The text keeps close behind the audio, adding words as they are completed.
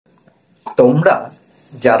তোমরা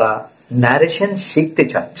যারা ন্যারেশন শিখতে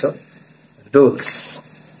চাচ্ছ, রুলস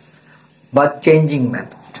বা চেঞ্জিং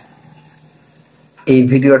মেথড, এই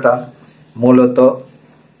ভিডিওটা মূলত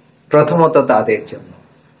প্রথমত তাদের জন্য।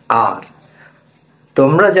 আর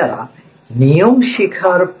তোমরা যারা নিয়ম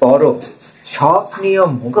শেখার পরও, সব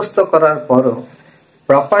নিয়ম মুখস্থ করার পরও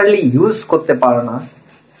প্রপারলি ইউজ করতে পারো না,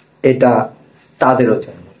 এটা তাদেরও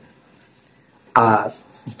জন্য। আর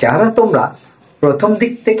যারা তোমরা প্রথম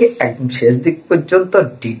দিক থেকে একদম শেষ দিক পর্যন্ত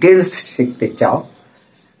ডিটেলস শিখতে চাও,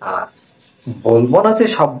 আর বলবো না যে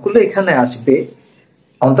সবগুলো এখানে আসবে,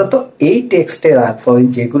 অন্তত এই টেক্সটের পরে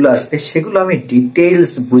যেগুলো আসবে সেগুলো আমি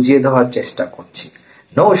ডিটেলস বুঝিয়ে দেওয়ার চেষ্টা করছি,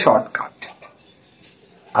 নো শর্টকাট।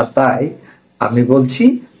 আর তাই আমি বলছি,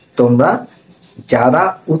 তোমরা যারা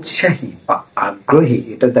উৎসাহী বা আগ্রহী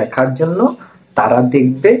এটা দেখার জন্য, তারা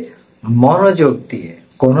দেখবে মনোযোগ দিয়ে,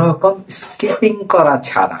 কোনো রকম স্কিপিং করা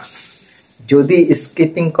ছাড়া। যদি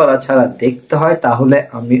স্কিপিং করা ছাড়া দেখতে হয় তাহলে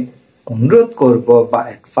আমি অনুরোধ করব বা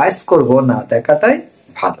অ্যাডভাইস করব না দেখাটাই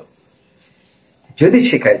ভালো। যদি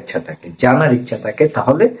শেখার ইচ্ছা থাকে, জানার ইচ্ছা থাকে,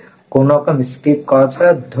 তাহলে কোনো রকম স্কিপ করা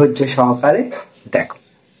ছাড়া ধৈর্য সহকারে দেখো।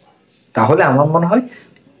 তাহলে আমার মনে হয়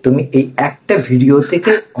তুমি এই একটা ভিডিও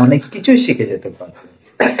থেকে অনেক কিছুই শিখে যেতে পারবে।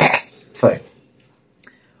 Sorry,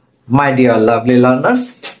 my dear lovely learners,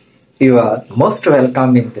 you are most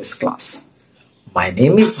welcome in this class. My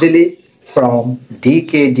name is Dilip from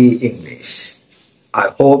DKD English. I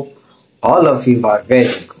hope all of you are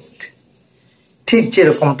very good. ঠিক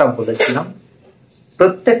যেরকমটা বলেছিলাম,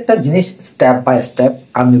 প্রত্যেকটা জিনিস স্টেপ বাই স্টেপ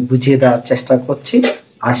আমি বুঝিয়ে দেওয়ার চেষ্টা করছি।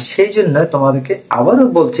 আর সেই জন্য তোমাদেরকে আবারও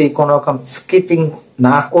বলছি, কোনো রকম স্কিপিং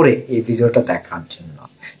না করে এই ভিডিওটা দেখার জন্য,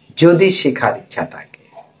 যদি শেখার ইচ্ছা থাকে।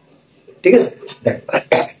 ঠিক আছে, দেখো।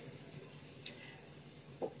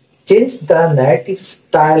 Change the narrative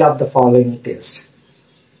style of the following text.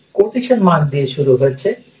 Quotation mark দিয়ে শুরু হয়েছে,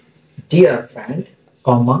 dear friend,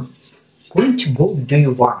 comma, which book do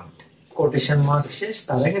you want? Quotation mark শেষ,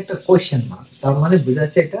 তার আগে একটা কোয়েশ্চেন মার্ক, তার মানে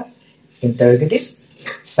বোঝাচ্ছে এটা ইন্টারোগেটিভ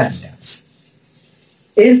সেন্টেন্স।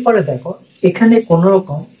 এরপরে দেখো, এখানে কোন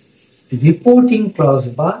রকম রিপোর্টিং ক্লজ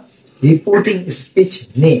বা রিপোর্টিং স্পিচ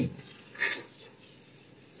নেই।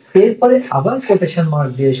 এরপরে আবার কোটেশন মার্ক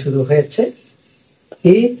দিয়ে শুরু হয়েছে,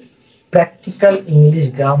 a practical English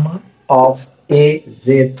grammar of A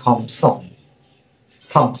J Thomson.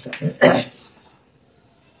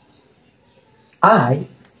 I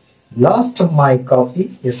lost my copy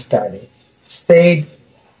yesterday, said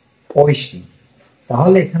Oishi.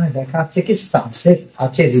 তাহলে এখানে দেখা যাচ্ছে কি সাবজেক্ট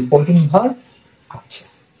আছে, রিপোর্টিং ভার্ব আছে।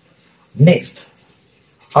 নেক্সট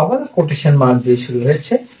আবার কোটেশন মার্ক দিয়ে শুরু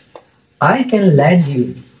হয়েছে, I can lend you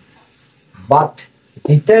but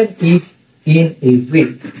return it in a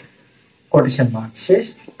week. Quotation mark শেষ,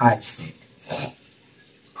 I said।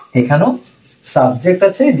 এখানেও সাবজেক্ট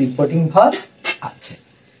আছে, রিপোর্টিং ভার্ব আছে।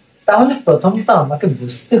 তাহলে প্রথমত আমাকে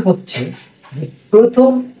বুঝতে হচ্ছে যে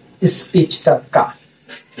প্রথম স্পিচটা কার।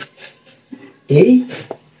 এই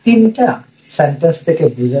তিনটা সেন্টেন্স থেকে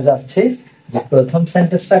বোঝা যাচ্ছে যে প্রথম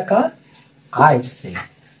সেন্টেন্সটা কার, আই সে।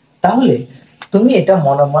 তাহলে তুমি এটা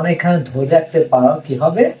মনে মনে এখানে ধরে রাখতে পারো, কি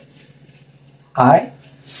হবে, আই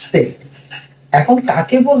সে। এখন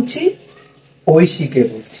কাকে বলছি, ঐশীকে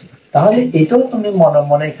বলছি। তাহলে এটাও তুমি মনে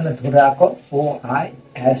মনে এখানে ধরে রাখো, ও আই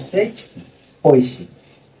এস এইচ ঐশী।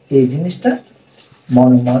 এই জিনিসটা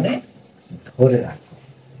মনে মনে ধরে রাখো।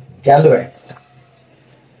 গেল একটা।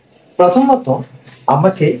 প্রথমত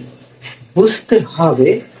আমাকে বুঝতে হবে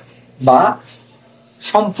বা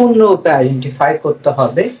সম্পূর্ণরূপে আইডেন্টিফাই করতে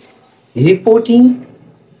হবে রিপোর্টিং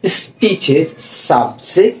স্পিচের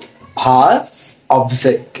সাবজেক্ট, ভার্ব,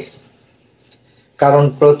 অবজেক্টকে। কারণ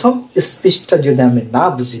প্রথম স্পিচটা যদি আমি না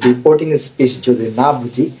বুঝি, রিপোর্টিং স্পিচ যদি না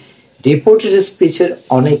বুঝি, রিপোর্টেড স্পিচের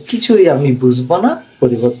অনেক কিছুই আমি বুঝবো না,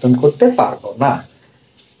 পরিবর্তন করতে পারবো না।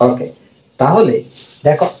 ওকে, তাহলে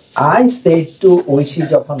দেখো, আই সেড টু ঐশী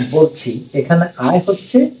যখন বলছি, এখানে আই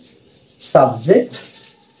হচ্ছে সাবজেক্ট,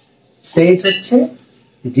 সেড হচ্ছে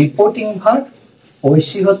রিপোর্টিং ভার্ব,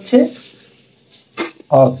 ঐশী হচ্ছে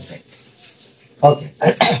অবজেক্ট। ওকে,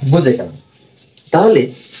 বুঝে গেল। তাহলে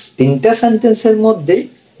তিনটা সেন্টেন্সের মধ্যে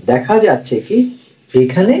দেখা যাচ্ছে কি,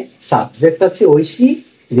 এখানে সাবজেক্ট আছে ঐশী,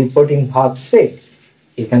 রিপোর্টিং ভার্ব সেড।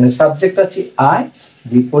 এখানে সাবজেক্ট আছে I,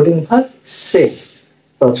 reporting verb shed.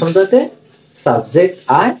 প্রথমটাতে subject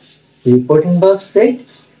I, reporting verb shed,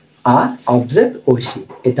 R object Oishi.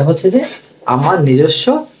 এটা হচ্ছে যে আমার নিজস্ব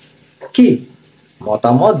কি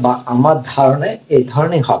মতামত বা আমার ধারণায় এই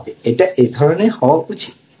ধরনের হবে, এটা এই ধরনের হওয়া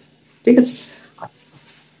উচিত। ঠিক আছে,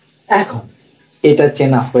 এখন এটা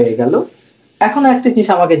চেনা হয়ে গেল। এখন একটা জিনিস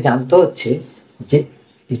আমাকে জানতে হচ্ছে যে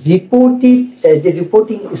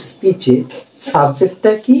রিপোর্টিং স্পিচে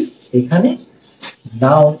সাবজেক্টটা কি এখানে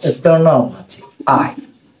নাউন প্রোনাউন আছে আই,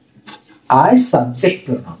 আই সাবজেক্ট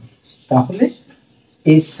প্রোনাউন, তাহলে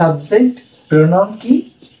এই সাবজেক্ট প্রোনাউন কি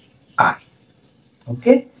আই।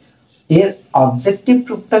 ওকে, এর অবজেক্টিভ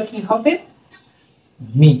রূপটা কি হবে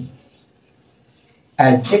মি,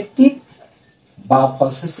 অ্যাডজেক্টিভ বা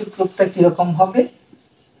পসেসিভ রূপটা কিরকম হবে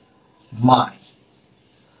মাই,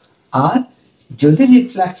 আর যদি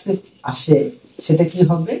রিফ্লেক্সিভ আসে সেটা কি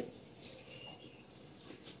হবে,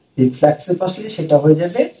 রিফ্লেক্সিভ আসলে সেটা হয়ে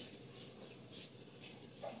যাবে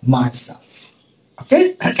মাইসেলফ। ওকে,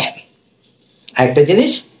 একটা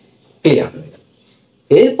জিনিস ক্লিয়ার হয়ে গেল।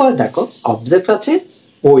 এরপর দেখো অবজেক্ট আছে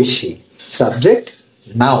ঐশী, সাবজেক্ট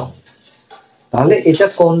নাউন, তাহলে এটা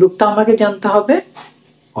কোন রূপটা আমাকে জানতে হবে,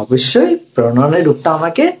 অবশ্যই প্রোনাউনের রূপটা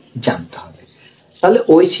আমাকে জানতে হবে। তাহলে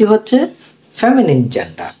ঐশী হচ্ছে ফেমিনিন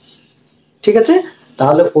জেন্ডার, ঠিক আছে,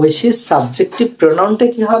 তাহলে ঐশীর সাবজেক্টিভ প্রোনাউনটা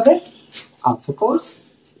কি হবে, অফকোর্স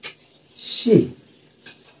শি,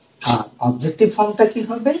 আর অবজেক্টিভ ফর্মটা কি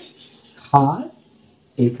হবে হার,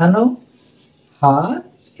 এখানেও হার,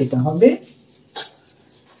 এটা হবে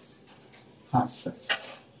হারসেলফ।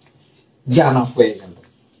 জানা হয়ে গেল,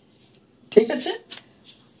 ঠিক আছে।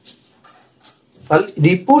 তাহলে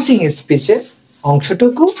রিপোর্টিং স্পিচের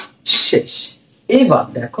অংশটুকু শেষ। এবার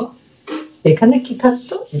দেখো এখানে কি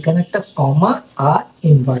থাকতো, এখানে একটা কমা আর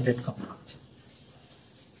ইনভার্টেড কমা আছে,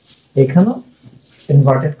 এখানেও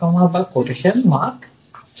ইনভার্টেড কমা বা কোটেশন মার্ক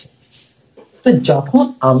আছে। তো যখন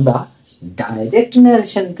আমরা ডাইরেক্ট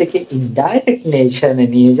ন্যারেশন থেকে ইনডাইরেক্ট ন্যারেশনে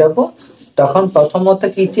নিয়ে যাব, তখন প্রথমত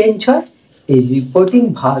কি চেঞ্জ হয়, এই রিপোর্টিং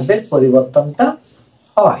ভার্বের পরিবর্তনটা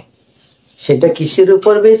হয়। সেটা কিসের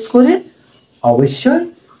উপর বেস করে, অবশ্যই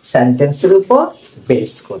সেন্টেন্সের উপর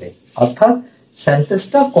বেস করে, অর্থাৎ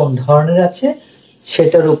সেন্টেন্সটা কোন ধরনের আছে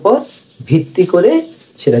সেটার উপর ভিত্তি করে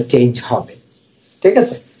সেটা চেঞ্জ হবে, ঠিক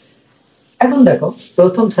আছে। এখন দেখো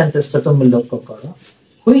প্রথম সেন্টেন্সটা তুমি লক্ষ্য করো,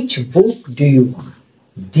 which book do you want,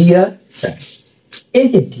 dear friend. এই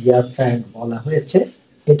যে ডিয়ার ফ্রেন্ড বলা হয়েছে,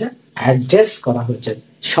 এটা অ্যাড্রেস করা হয়েছে,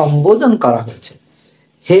 সম্বোধন করা হয়েছে,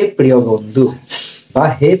 হে প্রিয় বন্ধু বা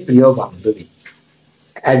হে প্রিয় বান্ধবী,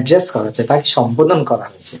 অ্যাড্রেস করা হয়েছে, তাকে সম্বোধন করা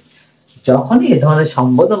হয়েছে। যখনই এ ধরনের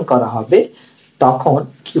সম্বোধন করা হবে তখন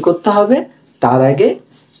কি করতে হবে, তার আগে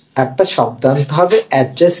একটা শব্দ আনতে হবে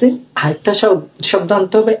অ্যাড্রেসিং, আরেকটা শব্দ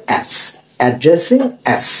আনতে হবে as, addressing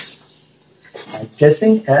as,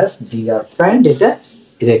 addressing as dear friend, এটা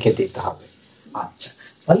রেখে দিতে হবে। আচ্ছা,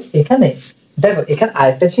 তাহলে এখানে দেখো, এখানে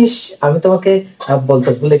আরেকটা জিনিস আমি তোমাকে বলতে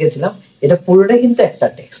ভুলে গেছিলাম, এটা পুরোটাই কিন্তু একটা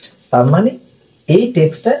টেক্সট, তার মানে এই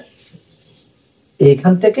টেক্সটটা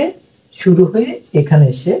এখান থেকে শুরু হয়ে এখানে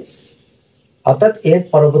এসে, অর্থাৎ এর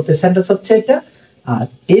পরবর্তী সেন্টেন্স হচ্ছে এটা, আর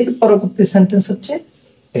এর পরবর্তী সেন্টেন্স হচ্ছে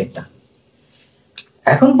এটা।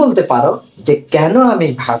 এখন বলতে পারো যে কেন আমি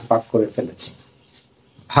ভাগ ভাগ করে ফেলেছি,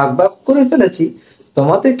 ভাগ ভাগ করে ফেলেছি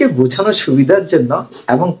তোমাদেরকে বোঝানোর সুবিধার জন্য,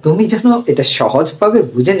 এবং তুমি যেন এটা সহজভাবে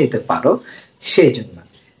বুঝে নিতে পারো সেই জন্য।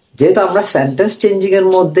 যেহেতু আমরা সেন্টেন্স চেঞ্জিং এর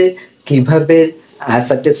মধ্যে কিভাবে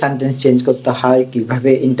অ্যাসার্টিভ সেন্টেন্স চেঞ্জ করতে হয়,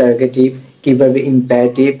 কিভাবে ইন্টারোগেটিভ, কিভাবে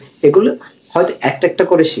ইম্পারেটিভ, এগুলো হয়তো একটা একটা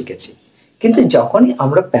করে শিখেছি, কিন্তু যখনই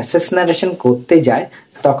আমরা প্যাসেজ ন্যারেশন করতে যাই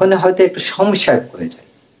তখনই হয়তো একটু সমস্যায় পড়ে যায়,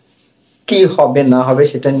 কি হবে না হবে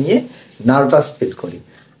সেটা নিয়ে নার্ভাস ফিল করি।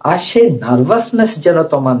 আর সেই নার্ভাসনেস যেন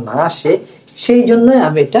তোমার না আসে সেই জন্যই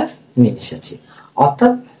আমি এটা নিয়ে এসেছি।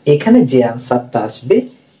 অর্থাৎ এখানে যে আনসারটা আসবে,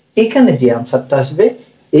 এখানে যে আনসারটা আসবে,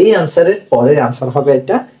 এই আনসারের পরের আনসার হবে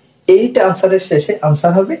এটা, এইটা আনসারের শেষে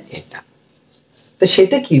আনসার হবে এটা। তো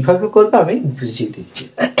সেটা কিভাবে করবে আমি বুঝিয়ে দিচ্ছি।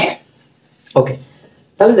 ওকে,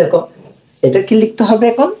 তাহলে দেখো এটা কি লিখতে হবে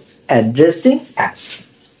এখন, অ্যাড্রেসিং অ্যাস।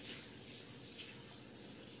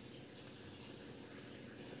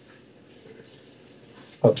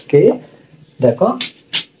 ওকে, দেখো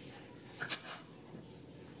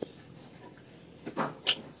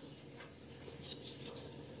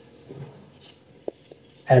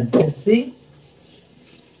addressing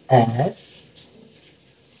as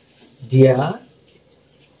dear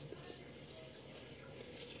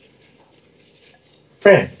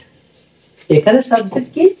friend, এখানে সাবজেক্ট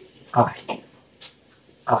কি আই,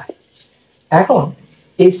 আই। এখন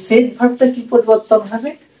এই সেট ভার্বটা কি পরিবর্তন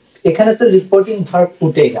হবে, এখানে তো রিপোর্টিং ভার্ব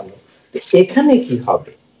উঠে গেল, এখানে কি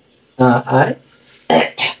হবে, আর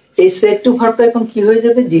এই সেট টু ভার্বটা এখন কি হয়ে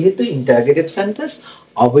যাবে, যেহেতু ইন্টারোগেটিভ সেন্টেন্স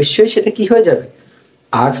অবশ্যই সেটা কি হয়ে যাবে,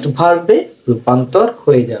 আস্কড ভার্বে রূপান্তর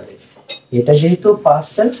হয়ে যাবে। এটা যেহেতু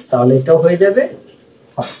পাস্ট টেন্স তাহলে এটা হয়ে যাবে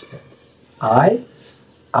ফার্স্ট টেন্স। আই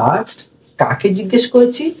আস্কড, কাকে জিজ্ঞেস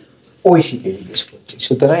করেছি, ঐশীকে জিজ্ঞেস করছি,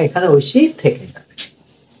 সুতরাং এখানে ঐশী থেকে যাবে।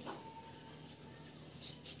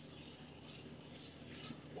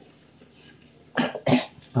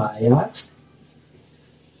 I asked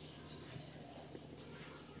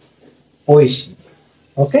Oishi.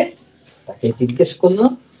 ওকে, তাকে জিজ্ঞেস করলো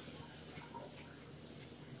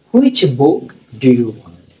which book do you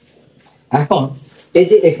want. এখন এই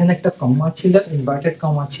যে এখানে একটা কমা ছিল, ইনভার্টেড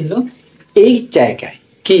কমা ছিল, এই জায়গায়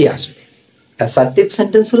কি আসবে? অ্যাসার্টিভ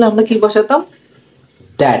সেন্টেন্স হলে আমরা কি বসাতাম?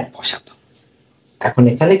 দ্যাট বসাতাম। এখন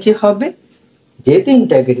এখানে কি হবে? যেহেতু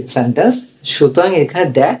ইন্টারোগেটিভ সেন্টেন্স, সুতরাং এখানে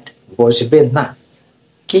দ্যাট বসবে না।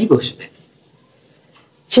 কি বসবে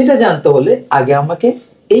সেটা জানতে হলে আগে আমাকে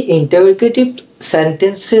এই ইন্টারোগেটিভ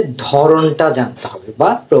সেন্টেন্সের ধরনটা জানতে হবে বা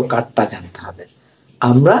প্রকারটা জানতে হবে।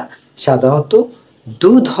 আমরা সাধারণত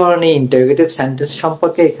দু ধরনের ইন্টারোগেটিভ সেন্টেন্স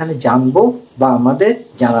সম্পর্কে এখানে জানবো বা আমাদের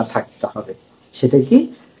জানা থাকতে হবে। সেটা কি?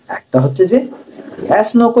 একটা হচ্ছে যে ইয়েস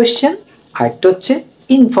নো কোয়েশ্চেন, আর একটা হচ্ছে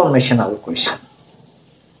ইনফরমেশনাল কোয়েশ্চেন।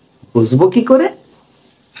 বুঝবো কি করে?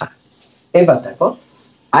 হ্যাঁ, এবার দেখো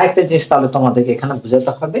আরেকটা জিনিস তাহলে তোমাদেরকে এখানে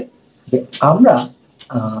বোঝাতে হবে যে আমরা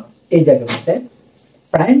এই জায়গাটাতে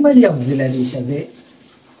প্রাইমারি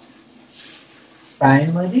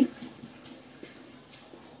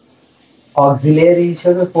অক্সিলারি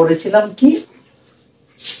হিসাবে পড়েছিলাম কি?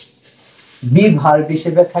 বি ভার্ব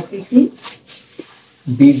হিসেবে থাকে কি?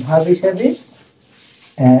 বি ভার্ব হিসেবে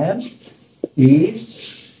am, is,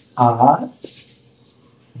 are,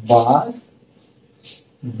 was,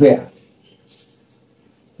 were।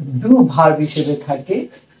 Do verb হিসেবে থাকে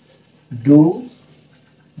do,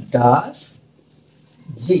 does,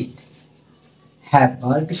 did. Have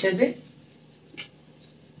verb হিসেবে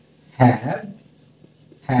হ্যাভ,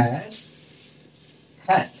 হ্যাজ,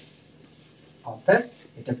 হ্যাড। অর্থাৎ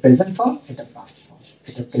এটা প্রেজেন্ট ফর্ম, এটা পাস্ট ফর্ম,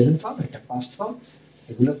 এটা প্রেজেন্ট ফর্ম, এটা পাস্ট ফর্ম,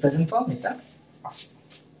 এগুলো প্রেজেন্ট ফর্ম, এটা পাস্ট ফর্ম।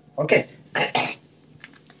 ওকে,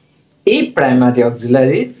 এই প্রাইমারি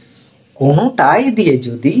অক্সিলারি কোনোটাই দিয়ে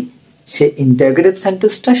যদি সে ইন্টারোগেটিভ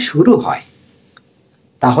সেন্টেন্সটা শুরু হয়,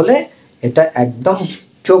 তাহলে এটা একদম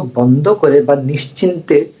চোখ বন্ধ করে বা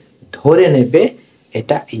নিশ্চিন্তে ধরে নেবে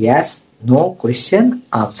এটা ইয়েস নো কোয়েশ্চেন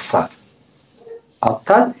আনসার।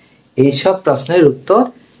 অর্থাৎ এইসব প্রশ্নের উত্তর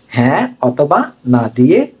হ্যাঁ অথবা না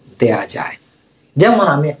দিয়ে দেয়া যায়। যেমন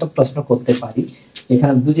আমি একটা প্রশ্ন করতে পারি,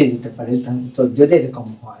 এখানে বুঝিয়ে দিতে পারি। তো যদি এরকম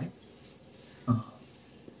হয়,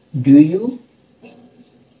 ডু ইউ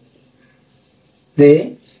প্লে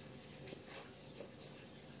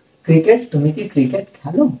ক্রিকেট? তুমি কি ক্রিকেট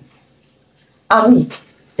খেলো? আমি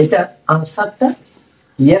এটা আনসারটা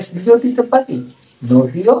ইয়েস দিয়েও দিতে পারি, নো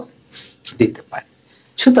দিয়েও দিতে পারি।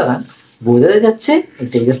 সুতরাং বোঝা যাচ্ছে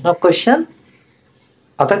এটা ইয়েস নো কোয়েশ্চেন,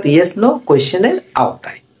 অর্থাৎ ইয়েস নো কোয়েশ্চেনের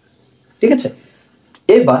আওতায়। ঠিক আছে,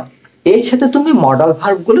 এবার এর সাথে তুমি মডাল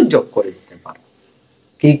ভার্ব গুলো যোগ করে দিতে পারো।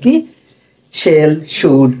 কি কি? Shell,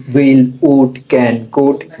 should, will, would, can,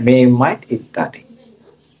 could, মে, মাইট ইত্যাদি।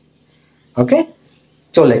 ওকে,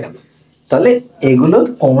 চলে গেল। তাহলে এগুলোর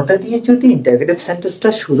কোনোটা দিয়ে যদি ইন্টারোগেটিভ সেন্টেন্সটা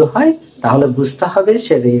শুরু হয়, তাহলে বুঝতে হবে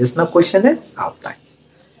সে ইয়েস নো কোয়েশ্চেনের আওতায়।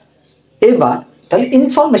 এবার তাহলে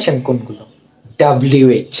ইনফরমেশন কোনগুলো?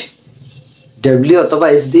 WH, ডব্লিউ অথবা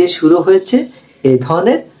এস দিয়ে শুরু হয়েছে এই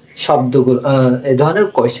ধরনের শব্দগুলো, এই ধরনের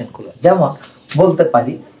কোয়েশ্চেন গুলো। যেমন বলতে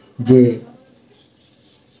পারি যে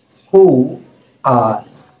হু আর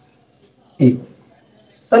ইউ।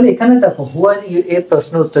 তাহলে এখানে দেখো হু আর ইউ এর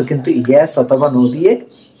প্রশ্নের উত্তর কিন্তু ইয়েস অথবা নো দিয়ে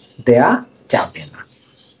দেয়া যাবে না।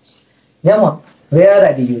 যেমন where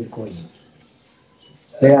are you going?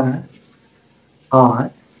 Where are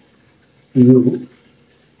you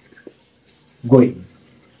going?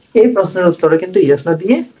 এই প্রশ্নের উত্তরে কিন্তু ইয়েস নো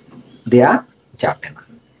দিয়ে দেয়া যাবে না,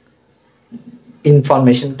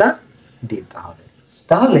 ইনফরমেশনটা দিতে হবে।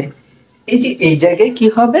 তাহলে এই যে এই জায়গায় কি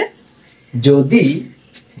হবে? যদি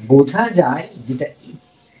বোঝা যায় যেটা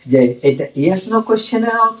যে এটা ইয়েস নো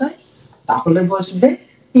কোশ্চেনের আওতায়, তাহলে বসবে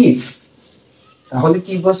ইফ। তাহলে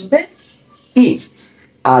কি বসবে? ইফ।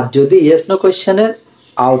 আর যদি ইয়েস নো কোশ্চেনের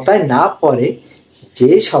আওতায় না পড়ে,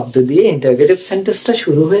 যে শব্দ দিয়ে ইন্টারোগেটিভ সেন্টেন্সটা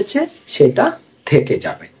শুরু হয়েছে সেটা থেকে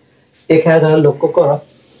যাবে। এখানে ধরো লক্ষ্য করো,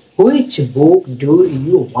 which book do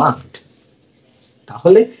you want.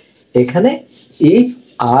 তাহলে এখানে ইফ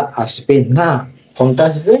আর আসবে না। কোনটা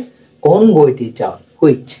আসবে? কোন বইটি চাও?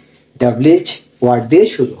 হুইচ, WH ওয়ার্ড দিয়ে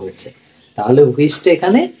শুরু হয়েছে, তাহলে হুইচটা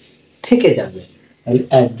এখানে থেকে যাবে। তাহলে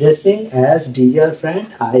addressing as dear friend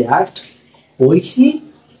I asked Oishi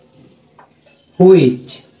which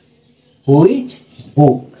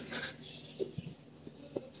book.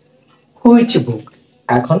 Which বুক।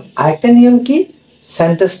 এখন আরেকটা নিয়ম কি?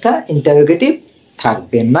 সেন্টেন্সটা ইন্টারোগেটিভ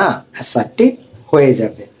থাকবে না, অ্যাসার্টিভ হয়ে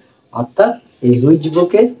যাবে। অর্থাৎ এই হুইচ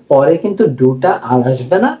বুকের পরে কিন্তু ডুটা আর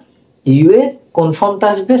আসবে না, ইউ এর কোন ফর্মটা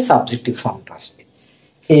আসবে? সাবজেক্টিভ ফর্মটা আসবে।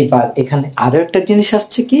 এইবার এখানে আরো একটা জিনিস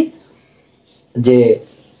আসছে কি, যে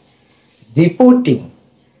রিপোর্টিং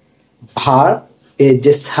ভার্ব এর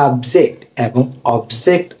যে সাবজেক্ট এবং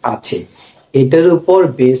অবজেক্ট আছে এটার উপর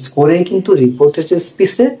বেস করে কিন্তু রিপোর্টেড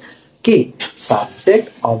স্পিচের কি সাবজেক্ট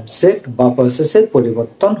অবজেক্ট বা প্রসেসের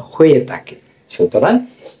পরিবর্তন হয়ে থাকে। সুতরাং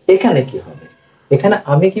এখানে কি হবে, এখানে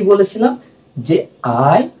আমি কি বলেছিলাম যে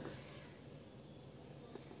আই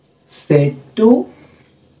সেড টু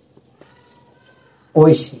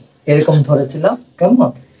ঐশী, এরকম ধরেছিলাম,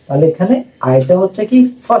 কেমন? তাহলে এখানে আইটা হচ্ছে কি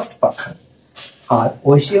ফার্স্ট পারসন আর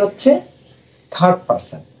ঐশী হচ্ছে থার্ড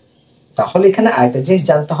পারসন। তাহলে এখানে আরেকটা জিনিস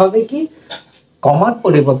জানতে হবে কি, কমার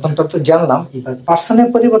পরিবর্তনটা তো জানলাম, এবার পার্সনের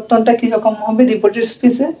পরিবর্তনটা কি রকম হবে রিপোর্টেড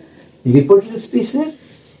স্পিচে? রিপোর্টেড স্পিচে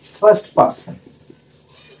ফার্স্ট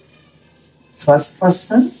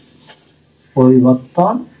পারসন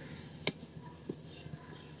পরিবর্তন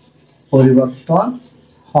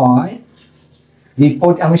হয়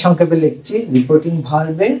রিপোর্ট, আমি সংক্ষেপে লিখছি, রিপোর্টিং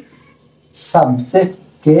ভার্বে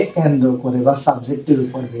সাবজেক্টকে কেন্দ্র করে বা সাবজেক্টের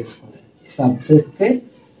উপর বেস করে, সাবজেক্টকে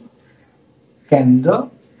কেন্দ্র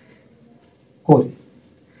করে।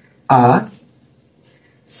 আর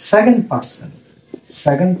সেকেন্ড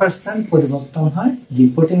পারসন পরিবর্তন হয়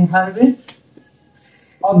রিপোর্টিং ভার্বে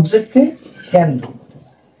অবজেক্টকে কেন্দ্র করে।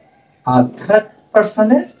 আর থার্ড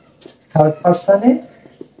পারসনে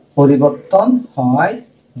পরিবর্তন হয়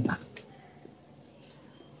না।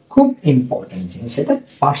 খুব ইম্পর্টেন্ট জিনিস এটা,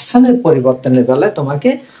 পার্সনের পরিবর্তনের বেলায় তোমাকে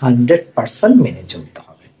 100% মেনে চলতে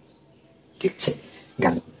হবে, ঠিক আছে?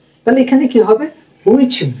 গেল। তাহলে এখানে কি হবে,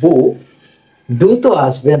 হুইচ বুক, ডু তো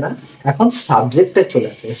আসবে না, এখন সাবজেক্টে চলে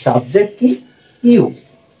আসবে। সাবজেক্ট কি ইউ,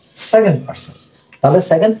 সেকেন্ড পারসন। তাহলে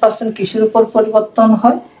সেকেন্ড পারসন কিসের উপর পরিবর্তন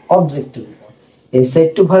হয়? অবজেক্টের উপর। এই সেড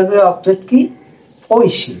টু ভার্বের অবজেক্ট কি?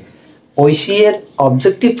 ঐশী। ঐশী এর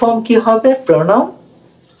অবজেক্টিভ ফর্ম কি হবে? প্রোনাউন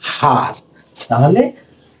হার। তাহলে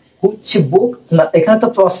হুইচ বুক, না এখানে তো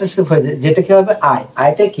প্রসেসিভ হয়ে যায়, যেটা কি হবে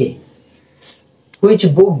আইটা কি which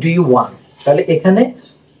book do you want. তাহলে এখানে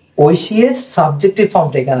ঐশী এর সাবজেক্টিভ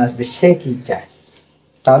ফর্মটা এখানে আসবে, সে কি চায়।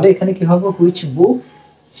 তাহলে এখানে কি হবে? হুইচ বুক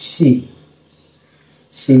শি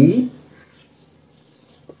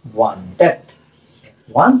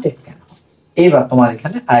ওয়ান্টেড কেন? এবার তোমার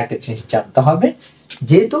এখানে আরেকটা জিনিস জানতে হবে,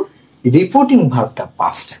 যেহেতু রিপোর্টিং ভার্বটা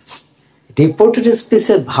পাস্ট টেন্স, রিপোর্টেড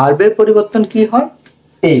স্পিচের ভার্বের পরিবর্তন কি হয়?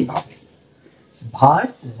 এইভাবে,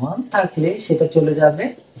 ভার্ব 1 থাকলে সেটা চলে যাবে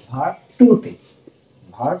ভার্ব 2 তে,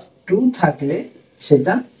 ভার্ব 2 থাকলে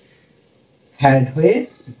সেটা হ্যাড হয়ে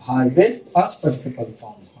ভার্বের পাস্ট পার্টিসিপল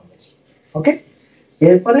ফর্ম হবে। ওকে,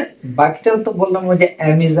 এরপরে বাকিটাও তো বললাম, ওই যে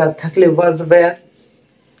am is are থাকলে was were,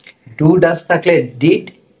 do does থাকলে did,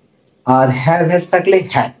 আর have has থাকলে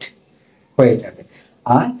had হয়ে যাবে।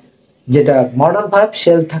 আর যেটা মডাল ভার্ব,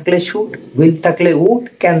 shall থাকলে should, will থাকলে would,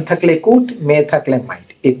 can থাকলে could, may থাকলে might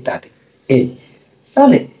ইত্যাদি। এই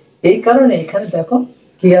তাহলে এই কারণে এখানে দেখো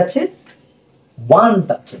কি আছে, want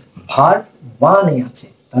আছে, ভার্ব 1 এ আছে,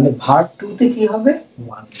 তাহলে ভার্ব 2 তে কি হবে?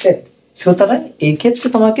 wanted। সুতরাং এই ক্ষেত্রে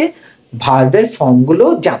তোমাকে ভার্বের ফর্মগুলো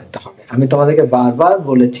জানতে হবে। আমি তোমাদেরকে বারবার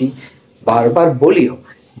বলেছি, বারবার বলিও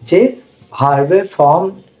যে ভার্বের ফর্ম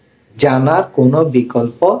জানার কোনো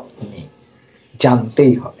বিকল্প নেই,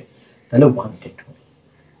 জানতেই হবে। তাহলে ওয়ান্টেড হবে,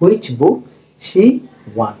 হুইচ বুক শি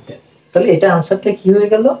ওয়ান্টেড। তাহলে এটা আনসারটা কি হয়ে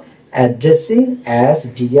গেল? Addressing as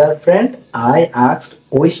dear friend I asked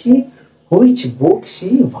Oishi which book she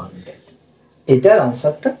wanted, এটার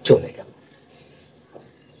আনসারটা চলে গেল।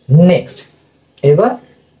 নেক্সট, এবার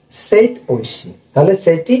সেড ঐশী। তাহলে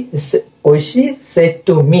সেটি ঐশী সেড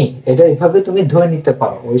টু মি, এটা এইভাবে তুমি ধরে নিতে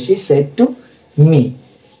পারো, Oishi said to me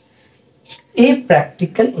a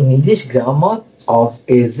practical English grammar of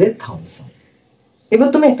এজে থমসন। এবার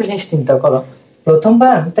তুমি একটা জিনিস চিন্তা করো,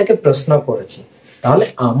 প্রথমবার আমি তাকে প্রশ্ন করেছি, তাহলে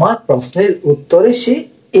আমার প্রশ্নের উত্তরে সে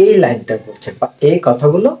এই লাইনটা বলছে বা এই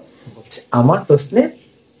কথাগুলো বলছে আমার প্রশ্নের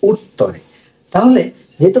উত্তরে। তাহলে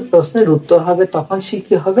যেহেতু প্রশ্নের উত্তর হবে, তখন সে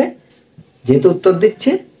কি হবে? যেহেতু উত্তর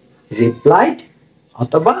দিচ্ছে, রিপ্লাইড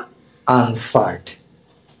অথবা আনসার্ড।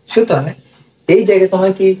 সুতরাং এই জায়গায়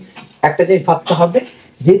তোমার কি একটা জিনিস ভাবতে হবে,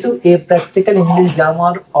 যেহেতু a practical English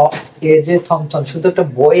grammar of এজে থমসন শুধু একটা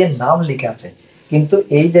বইয়ের নাম লেখা আছে, কিন্তু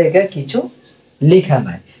এই জায়গায় কিছু লেখা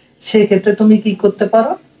নাই, সেক্ষেত্রে তুমি কি করতে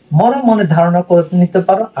পারো? মনে ধারণা করে নিতে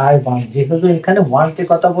পারো আই ওয়ান্ট, যেহেতু এখানে ওয়ান্টের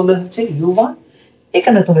কথা বলে হচ্ছে ইউ ওয়ান্ট,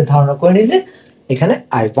 এখানে তুমি ধারণা করে নিলে এখানে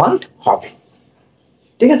আই ওয়ান্ট হবে।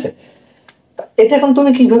 ঠিক আছে, এটা এখন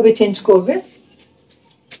তুমি কিভাবে চেঞ্জ করবে?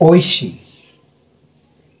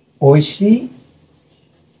 ঐশী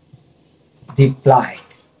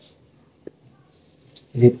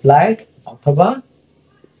রিপ্লাইড অথবা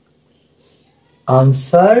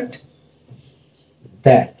আনসার্ড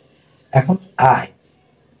দ্যাট। এখন আই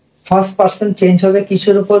ফার্স্ট পারসন চেঞ্জ হবে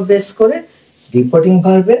কিসের উপর বেস করে? রিপোর্টিং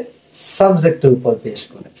ভার্বের সাবজেক্টের উপর বেস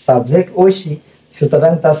করে। সাবজেক্ট ঐশী,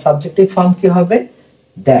 সুতরাং তার সাবজেক্টিভ ফর্ম কি হবে?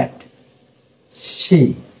 That. she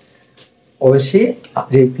or she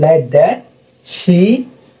replied that she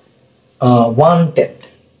wanted,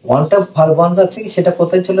 ওয়ান্টটা verb one আছে কি সেটা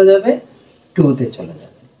কোথায় চলে যাবে? টু তে চলে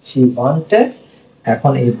যাবে। she wanted।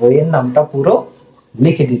 এখন এই বইয়ের নামটা পুরো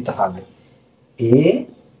লিখে দিতে হবে।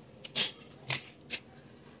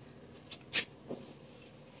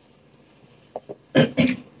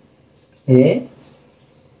 a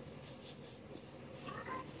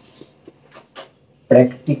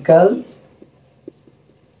practical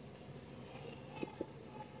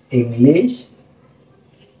English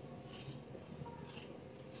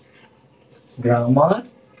grammar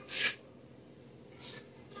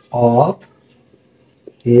of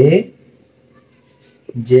A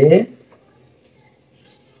J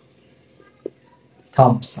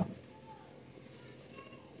Thompson।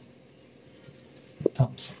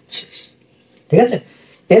 ঠিক আছে,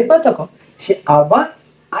 এরপর দেখো সে আবার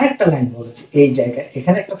আরেকটা লাইন বলেছে এই জায়গায়,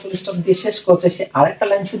 এখানে একটা ফুল স্টপ দিয়ে শেষ করছে, সে আরেকটা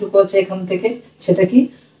লাইন শুরু করেছে এখান থেকে, সেটা কি?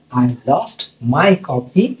 I lost my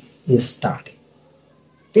copy yesterday।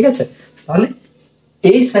 ঠিক আছে, তাহলে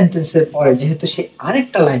এই সেন্টেন্সের পরে যেহেতু সে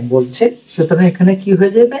আরেকটা লাইন বলছে, সুতরাং এখানে কি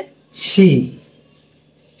হয়ে যাবে?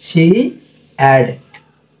 she added।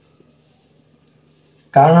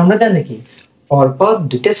 কারণ আমরা জানি কি পরপর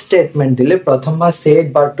দুটো স্টেটমেন্ট দিলে প্রথমবার সেড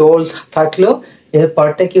বা টোল্ড থাকলেও এর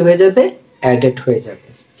পরটা কি হয়ে যাবে? অ্যাডেড হয়ে যাবে।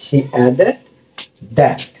 she added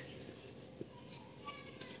that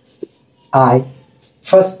I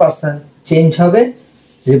first person change হবে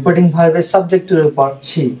রিপোর্টিং ভার্বের সাবজেক্টের উপর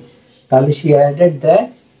she, তাহলে she added that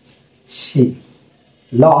she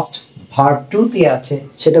lost verb 2 তে আছে,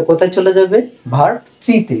 সেটা কোথায় চলে যাবে? ভার্ব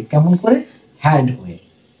 3 তে। কেমন করে? had হয়ে।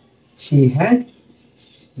 she had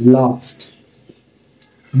lost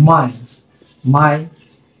my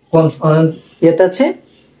কোন এটা আছে?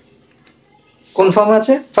 কোন ফর্ম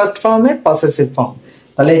আছে? ফার্স্ট ফর্মে পসেসিভ ফর্ম,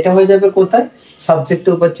 তাহলে এটা হয়ে যাবে কোথায়?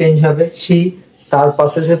 সাবজেক্টের উপর চেঞ্জ হবে she, তার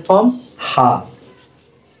possessive form her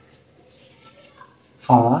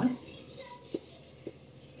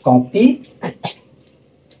copy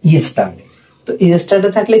yesterday। তো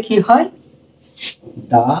yesterday থাকলে কি হয়?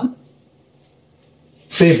 the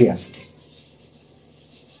previous day।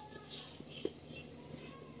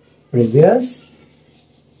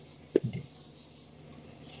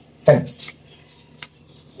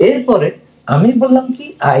 এরপরে আমি বললাম কি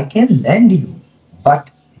I can lend you but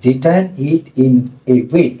return it in a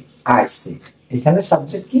week I said। এখানে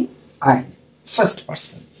সাবজেক্ট কি? I, first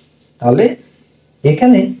person. তাহলে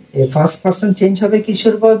এখানে এই ফার্স্ট পারসন চেঞ্জ হবে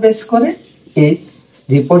কিসের উপর বেস করে? এই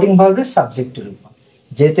রিপোর্টিং ভার্বের সাবজেক্টের উপর।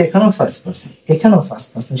 যেহেতু এখানেও ফার্স্ট পারসন, এখানেও ফার্স্ট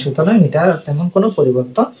পারসন, সুতরাং এটা তেমন কোনো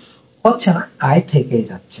পরিবর্তন হচ্ছে না, I থেকেই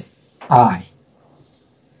যাচ্ছে। I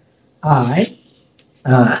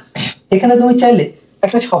এখানে তুমি চাইলে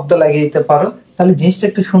একটা শব্দ লাগিয়ে দিতে পারো, তাহলে জিনিসটা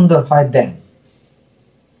একটু সুন্দর হয়।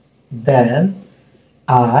 then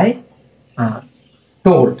I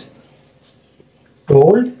told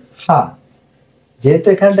her। যেহেতু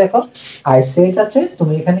এখানে দেখো I said আছে,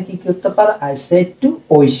 তুমি এখানে কি করতে পারো? I said to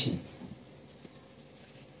ঐশী,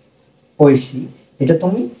 এটা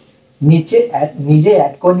তুমি নিজে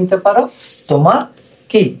অ্যাড করে নিতে পারো তোমার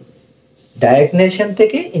কি ডাইরেক্ট নেশন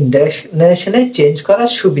থেকে ইনডাইরেক্ট নেশনে চেঞ্জ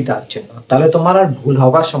করার সুবিধার জন্য, তাহলে তোমার আর ভুল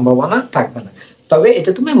হওয়ার সম্ভাবনা থাকবে না। তবে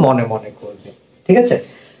এটা তুমি মনে মনে করবে। ঠিক আছে,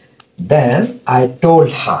 then I told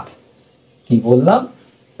her। কি বললাম?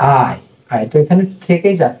 I তো এখানে থেকে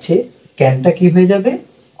যাচ্ছে, ক্যানটা কি হয়ে যাবে?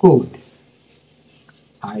 could।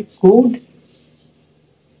 I could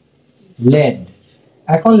lend।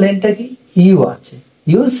 এখন লেনটা কি? ইউ আছে,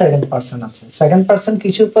 ইউ সেকেন্ড পারসন আছে, সেকেন্ড পারসন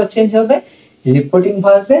কিছুর উপর চেঞ্জ হবে? রিপোর্টিং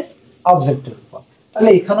ভার্বের অবজেক্টের উপর। তাহলে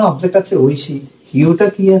এখানে অবজেক্ট আছে ঐশী, ইউটা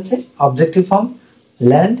কি আছে? Objective form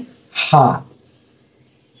lend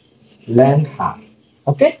her।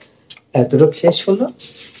 ওকে, এতটুকু শেষ হলো।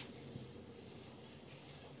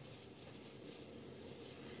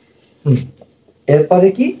 এরপরে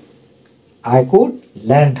কি? I could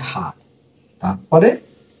lend her, তারপরে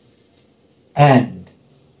and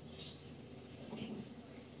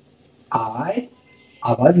I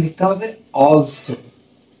আবার লিখতে হবে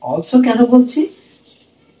also কেন বলছি?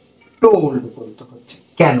 told বলতে হচ্ছে।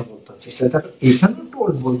 কেন বলতে হচ্ছে সেটা এখানেও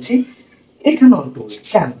told বলছি, এখানেও told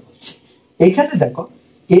কেন বলছি? এখানে দেখো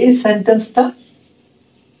এই সেন্টেন্সটা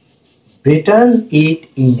return it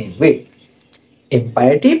in a way,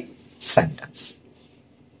 imperative sentence,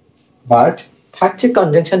 but থাকছে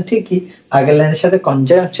কনজাংশন ঠিকই, আগের লাইনের সাথে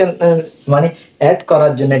কনজাংশন মানে অ্যাড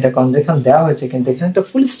করার জন্য এটা কনজাংশন দেওয়া হয়েছে, কিন্তু এখানে একটা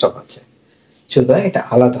ফুল স্টপ আছে, সুতরাং এটা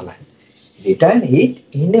আলাদা line. Return it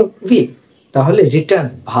in a week, তাহলে রিটার্ন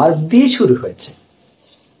ভার্ব দিয়ে শুরু হয়েছে,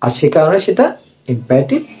 আর সে কারণে সেটা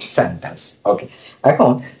ইম্পারেটিভ সেন্টেন্স। ওকে,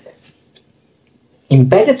 এখন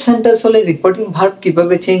ইম্পারেটিভ সেন্টেন্স হলে রিপোর্টিং ভার্ব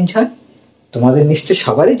কিভাবে চেঞ্জ হয় তোমাদের নিশ্চয়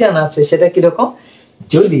সবারই জানা আছে। সেটা কিরকম,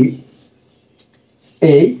 যদি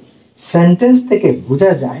এই সেন্টেন্স থেকে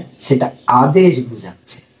বোঝা যায় সেটা আদেশ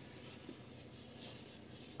বোঝাচ্ছে,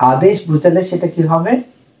 আদেশ বোঝালে সেটা কি হবে,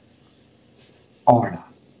 অর্ডার।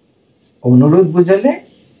 অনুরোধ বোঝালে,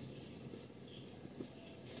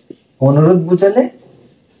 অনুরোধ বোঝালে,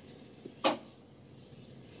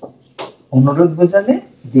 অনুরোধ বোঝালে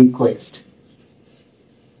রিকোয়েস্ট,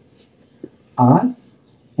 আর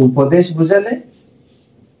উপদেশ বোঝালে,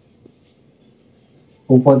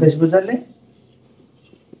 উপদেশ বোঝালে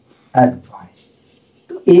অ্যাডভাইস।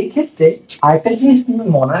 তো এই ক্ষেত্রে আরেকটা জিনিস তুমি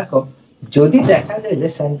মনে রাখো, যদি দেখা যায় যে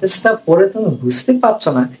সেন্টেন্সটা পড়ে তুমি বুঝতে পারছো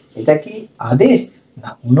না এটা কি আদেশ না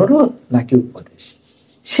অনুরোধ নাকি উপদেশ,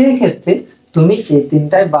 সেই ক্ষেত্রে তুমি এই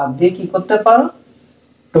তিনটায় বাদ দিয়ে কি করতে পারো,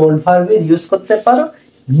 টোল্ড ভার্বের ইউজ করতে পারো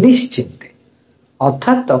নিশ্চিন্তে।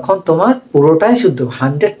 অর্থাৎ তখন তোমার পুরোটাই শুদ্ধ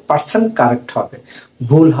 100% কারেক্ট হবে,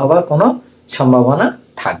 ভুল হওয়ার কোনো সম্ভাবনা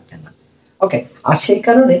থাকবে না। ওকে, আর সেই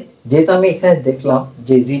কারণে যেহেতু আমি এখানে দেখলাম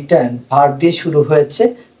যে রিটার্ন ভার্ব দিয়ে শুরু হয়েছে,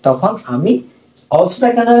 তখন আমি অলসোটা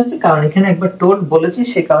কেন হয়েছে, কারণ এখানে একবার টোল্ড বলেছি,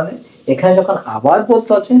 সেই কারণে এখানে যখন আবার বলতে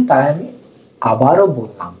হচ্ছে তাই আমি আবারও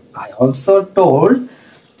বললাম I also told,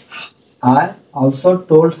 I also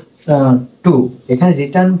told to. এখানে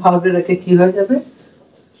রিটার্ন ভার্বে রেখে কি হয়ে যাবে,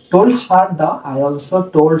 told her the I also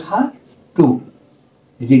told her to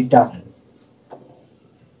return,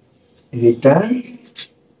 return।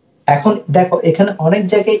 এখন দেখো এখানে অনেক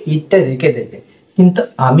জায়গায় ইটটা রেখে দেবে, কিন্তু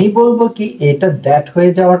আমি বলবো কি এটা দ্যাট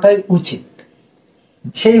হয়ে যাওয়াটাই উচিত।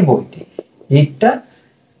 সেই বইটি ইটটা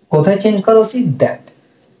কোথায় চেঞ্জ করা উচিত, that.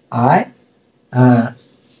 I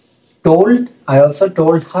told, I also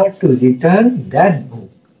told her to return that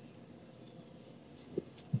book,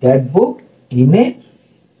 that book in a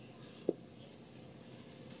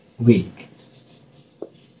week।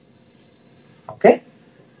 Okay,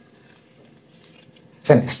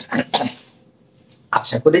 finished.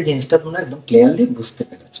 আশা করি জিনিসটা তোমরা একদম ক্লিয়ারলি বুঝতে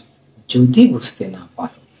পেরেছো। যদি বুঝতে না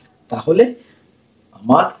পারো তাহলে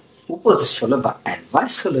আমার উপদেশ হলো বা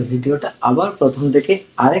অ্যাডভাইস হলো ভিডিওটা আবার প্রথম থেকে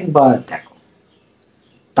আরেকবার দেখো,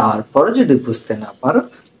 তারপরে যদি বুঝতে না পারো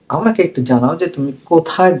আমাকে একটু জানাও যে তুমি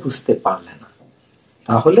কোথায় বুঝতে পারলে না,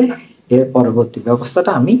 তাহলে এর পরবর্তী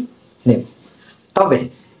ব্যবস্থাটা আমি নেব। তবে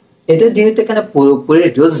এটা যেহেতু এখানে পুরোপুরি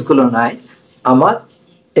রুলস গুলো নাই, আমার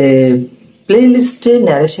প্লে লিস্টে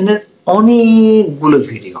ন্যারেশনের অনেকগুলো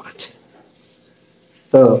ভিডিও আছে।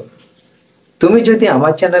 তো তুমি যদি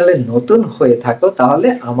আমার চ্যানেলে নতুন হয়ে থাকো তাহলে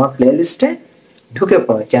আমার প্লে লিস্টে ঢুকে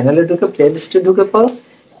পড়ো, চ্যানেলে ঢুকে প্লে লিস্টে ঢুকে পড়ো,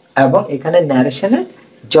 এবং এখানে ন্যারেশনের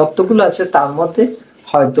যতগুলো আছে তার মধ্যে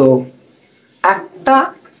হয়তো একটা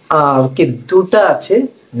কি দুটা আছে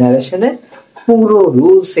ন্যারেশনের পুরো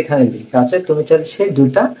রুলস এখানে লেখা আছে, তুমি চাইলে সেই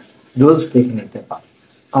দুটা রুলস দেখে নিতে পারো।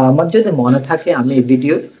 আমার যদি মনে থাকে আমি এই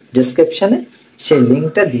ভিডিও ডেসক্রিপশনে সেই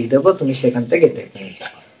লিঙ্কটা দিয়ে দেবো, তুমি সেখান থেকে দেখে নিতে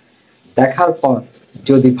পারো। দেখার পর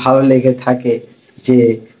যদি ভালো লেগে থাকে যে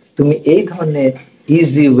তুমি এই ধরনের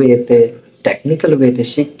ইজি ওয়েতে, টেকনিক্যাল ওয়েতে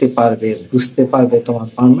শিখতে পারবে, বুঝতে পারবে, তোমার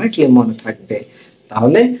পারমানেন্টলি মনে থাকবে,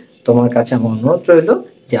 তাহলে তোমার কাছে আমার অনুরোধ রইল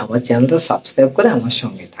যে আমার চ্যানেলটা সাবস্ক্রাইব করে আমার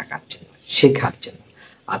সঙ্গে থাকার জন্য, শেখার জন্য।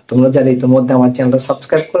 আর তোমরা যারা ইতিমধ্যে আমার চ্যানেলটা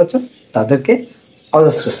সাবস্ক্রাইব করেছো তাদেরকে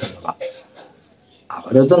অজস্র ধন্যবাদ।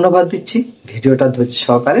 আবারও ধন্যবাদ দিচ্ছি ভিডিওটা ধৈর্য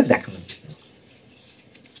সহকারে দেখানোর